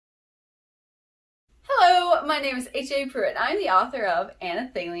Hello, my name is HAPruitt. I'm the author of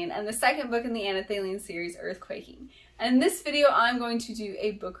Anathalion and the second book in the Anathalion series, Earthquaking. And in this video, I'm going to do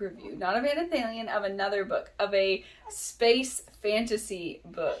a book review, not of Anathalion, of another book, of a space fantasy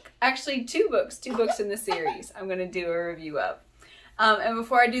book. Actually, two books in the series I'm going to do a review of. And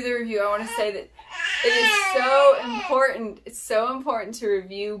before I do the review, I want to say that it is so important. It's so important to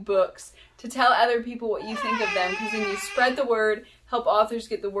review books, to tell other people what you think of them, because then you spread the word, help authors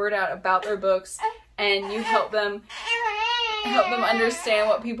get the word out about their books, and you help them understand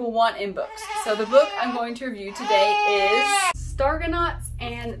what people want in books. So the book I'm going to review today is Stargonauts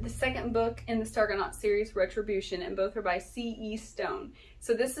and the second book in the Stargonauts series, Retribution, and both are by C.E. Stone.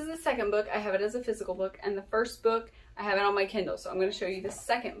 So this is the second book. I have it as a physical book, and the first book I have it on my Kindle. So I'm going to show you the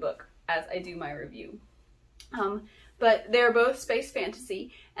second book as I do my review. But they're both space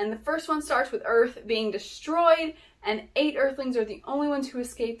fantasy, and the first one starts with Earth being destroyed, and 8 Earthlings are the only ones who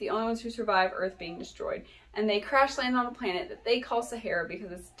escape, the only ones who survive Earth being destroyed. And they crash land on a planet that they call Sahara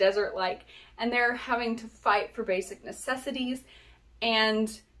because it's desert-like, and they're having to fight for basic necessities.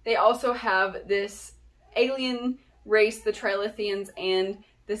 And they also have this alien race, the Trilithians, and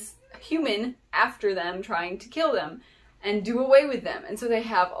this human after them trying to kill them and do away with them. And so they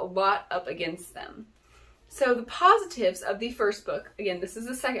have a lot up against them. So the positives of the first book, again, this is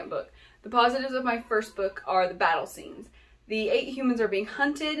the second book, the positives of my first book are the battle scenes. The 8 humans are being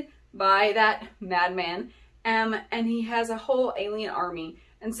hunted by that madman, and he has a whole alien army.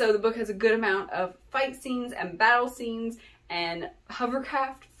 And so the book has a good amount of fight scenes and battle scenes and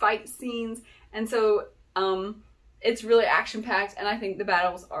hovercraft fight scenes. And so it's really action-packed, and I think the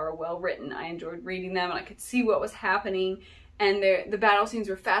battles are well written. I enjoyed reading them, and I could see what was happening. And the battle scenes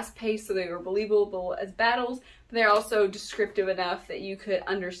were fast-paced, so they were believable as battles, but they're also descriptive enough that you could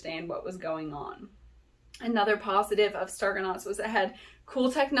understand what was going on. Another positive of Stargonauts was it had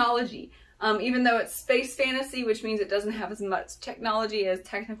cool technology. Even though it's space fantasy, which means it doesn't have as much technology as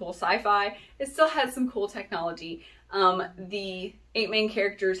technical sci-fi, it still has some cool technology. The 8 main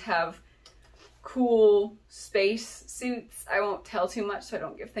characters have cool space suits. I won't tell too much so I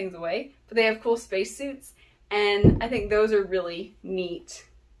don't give things away, but they have cool space suits. And I think those are really neat.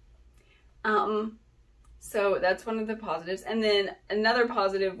 So that's one of the positives. And then another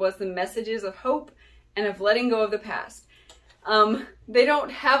positive was the messages of hope and of letting go of the past. They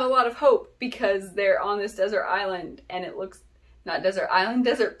don't have a lot of hope because they're on this desert island, and it looks, not desert island,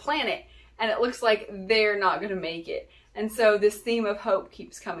 desert planet, and it looks like they're not going to make it. And so this theme of hope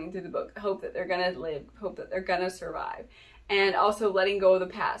keeps coming through the book. Hope that they're going to live, hope that they're going to survive, and also letting go of the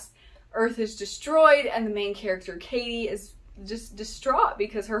past. Earth is destroyed, and the main character, Katie, is just distraught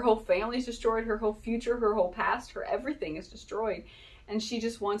because her whole family's destroyed, her whole future, her whole past, her everything is destroyed. And she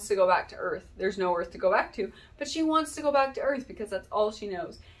just wants to go back to Earth. There's no Earth to go back to, but she wants to go back to Earth because that's all she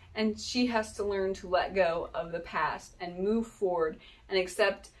knows. And she has to learn to let go of the past and move forward and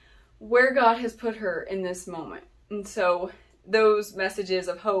accept where God has put her in this moment. And so those messages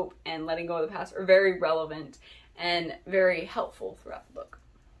of hope and letting go of the past are very relevant and very helpful throughout the book.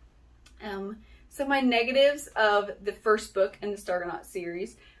 So my negatives of the first book in the Stargonauts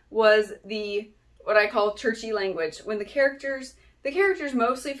series was what I call churchy language. When the characters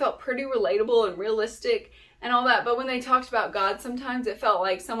mostly felt pretty relatable and realistic and all that, but when they talked about God, sometimes it felt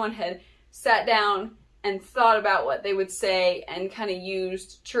like someone had sat down and thought about what they would say and kind of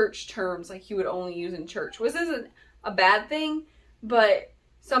used church terms like you would only use in church, which isn't a bad thing, but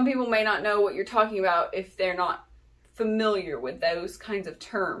some people may not know what you're talking about if they're not familiar with those kinds of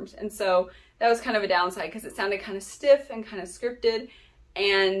terms. And so that was kind of a downside because it sounded kind of stiff and kind of scripted,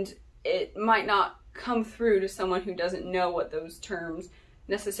 and it might not come through to someone who doesn't know what those terms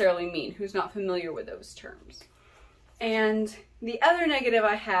necessarily mean, who's not familiar with those terms. And the other negative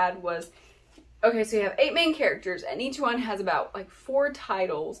I had was, okay, so you have 8 main characters, and each one has about like 4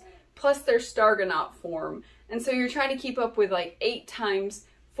 titles plus their Stargonaut form, and so you're trying to keep up with like 8 times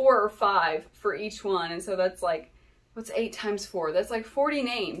 4 or 5 for each one. And so that's like, what's 8 times 4? That's like 40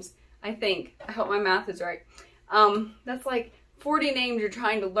 names, I think. I hope my math is right. That's like 40 names you're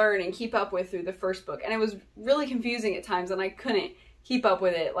trying to learn and keep up with through the first book. And it was really confusing at times, and I couldn't keep up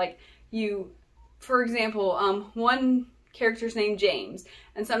with it. Like, for example, one character's named James,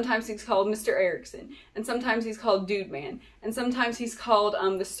 and sometimes he's called Mr. Erickson, and sometimes he's called Dude Man, and sometimes he's called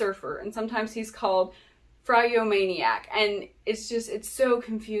the Surfer, and sometimes he's called Fryomaniac. And it's so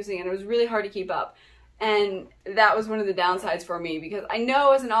confusing, and it was really hard to keep up. And that was one of the downsides for me, because I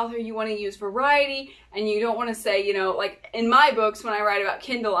know as an author you want to use variety, and you don't want to say, you know, like in my books when I write about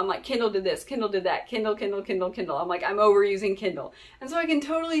Kindle, I'm like, Kindle did this, Kindle did that, Kindle, Kindle, Kindle, Kindle. I'm like, I'm overusing Kindle. And so I can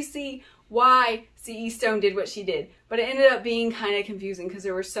totally see why C.E. Stone did what she did. But it ended up being kind of confusing because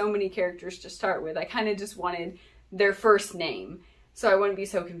there were so many characters to start with. I kind of just wanted their first name so I wouldn't be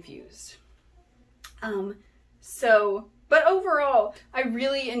so confused. But overall, I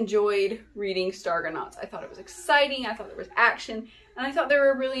really enjoyed reading Stargonauts. I thought it was exciting, I thought there was action, and I thought there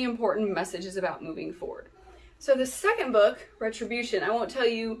were really important messages about moving forward. So the second book, Retribution, I won't tell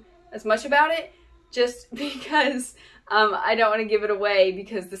you as much about it, just because I don't want to give it away,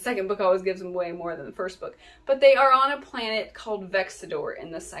 because the second book always gives them way more than the first book. But they are on a planet called Vexador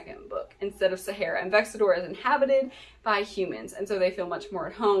in the second book, instead of Sahara. And Vexador is inhabited by humans, and so they feel much more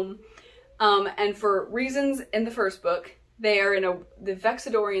at home. And for reasons in the first book, the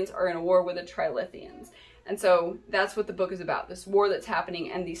Vexadorians are in a war with the Trilithians. And so that's what the book is about, this war that's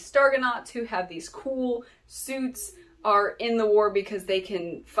happening. And these Stargonauts, who have these cool suits, are in the war because they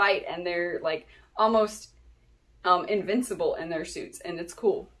can fight, and they're like almost invincible in their suits, and it's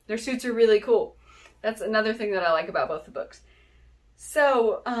cool. Their suits are really cool. That's another thing that I like about both the books.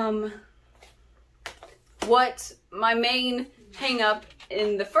 So, what my main hang up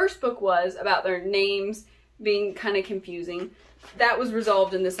in the first book was about their names being kind of confusing, that was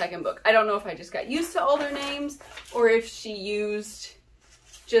resolved in the second book. I don't know if I just got used to all their names, or if she used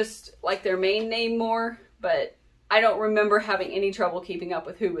just like their main name more, but I don't remember having any trouble keeping up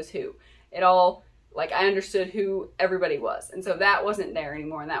with who was who. It all, like, I understood who everybody was, and so that wasn't there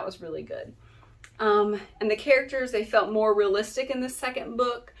anymore, and that was really good. And the characters, they felt more realistic in the second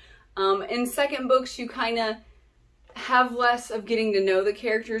book. In second books, you kind of have less of getting to know the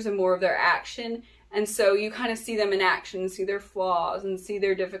characters and more of their action, and so you kind of see them in action, see their flaws, and see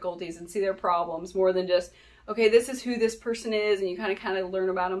their difficulties, and see their problems, more than just, okay, this is who this person is, and you kind of learn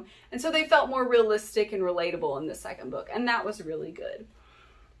about them. And so they felt more realistic and relatable in the second book, and that was really good.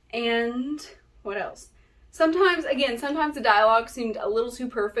 And what else? Sometimes the dialogue seemed a little too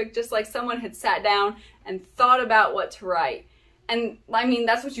perfect, just like someone had sat down and thought about what to write. And I mean,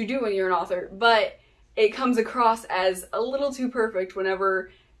 that's what you do when you're an author, but it comes across as a little too perfect whenever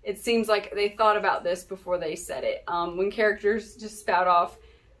it seems like they thought about this before they said it. When characters just spout off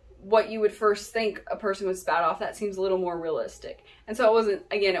what you would first think a person would spout off, that seems a little more realistic. And so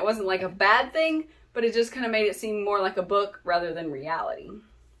it wasn't like a bad thing, but it just kind of made it seem more like a book rather than reality.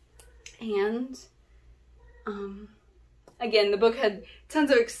 And again, the book had tons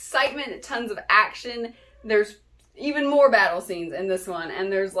of excitement, tons of action. There's even more battle scenes in this one,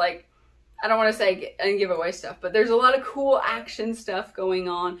 and there's like, I don't want to say and give away stuff, but there's a lot of cool action stuff going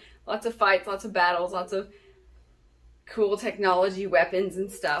on. Lots of fights, lots of battles, lots of cool technology, weapons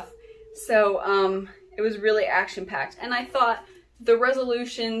and stuff. So it was really action-packed. And I thought the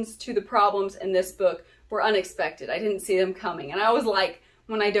resolutions to the problems in this book were unexpected. I didn't see them coming. And I always like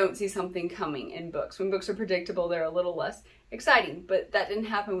when I don't see something coming in books. When books are predictable, they're a little less exciting. But that didn't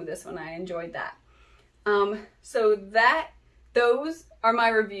happen with this one. I enjoyed that. Those are my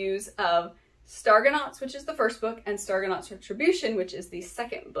reviews of Stargonauts, which is the first book, and Stargonauts Retribution, which is the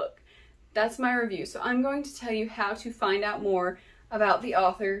second book. That's my review. So I'm going to tell you how to find out more about the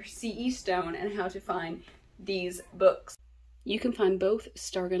author C.E. Stone and how to find these books. You can find both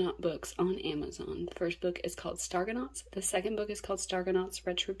Stargonaut books on Amazon. The first book is called Stargonauts. The second book is called Stargonauts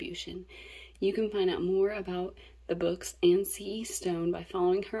Retribution. You can find out more about the books and C.E. Stone by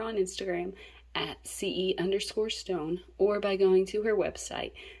following her on Instagram at CE_Stone, or by going to her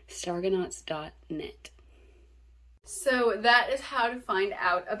website, stargonauts.net. So that is how to find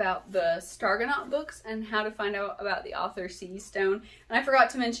out about the Stargonaut books and how to find out about the author C.E. Stone. And I forgot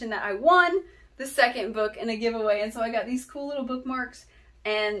to mention that I won the second book in a giveaway, and so I got these cool little bookmarks,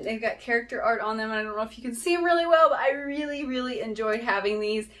 and they've got character art on them. And I don't know if you can see them really well, but I really, really enjoyed having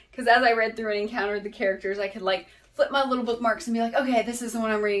these, because as I read through and encountered the characters, I could like flip my little bookmarks and be like, okay, this is the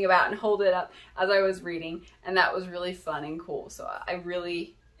one I'm reading about, and hold it up as I was reading, and that was really fun and cool. So I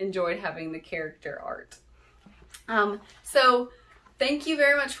really enjoyed having the character art. So thank you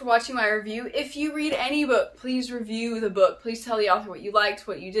very much for watching my review. If you read any book, please review the book. Please tell the author what you liked,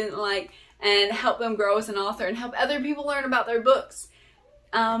 what you didn't like, and help them grow as an author and help other people learn about their books.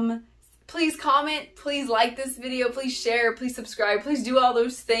 Please comment, please like this video, please share, please subscribe, please do all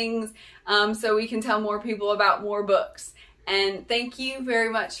those things so we can tell more people about more books. And thank you very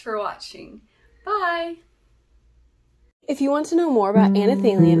much for watching. Bye! If you want to know more about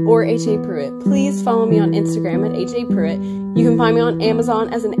Anathalion or HAPruitt, please follow me on Instagram at HAPruitt. You can find me on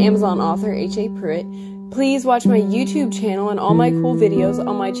Amazon as an Amazon author, HAPruitt. Please watch my YouTube channel and all my cool videos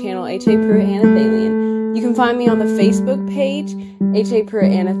on my channel, HAPruitt Anathalion. You can find me on the Facebook page,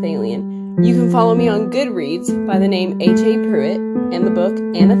 HAPruitt Anathalion. You can follow me on Goodreads by the name HAPruitt and the book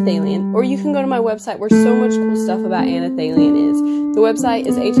Anathalion, or you can go to my website where so much cool stuff about Anathalion is. The website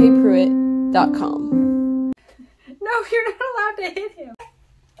is HAPruitt.com. No, you're not allowed to hit him.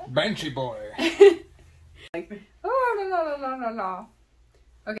 Banshee boy. Like, oh,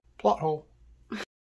 no. Plot hole.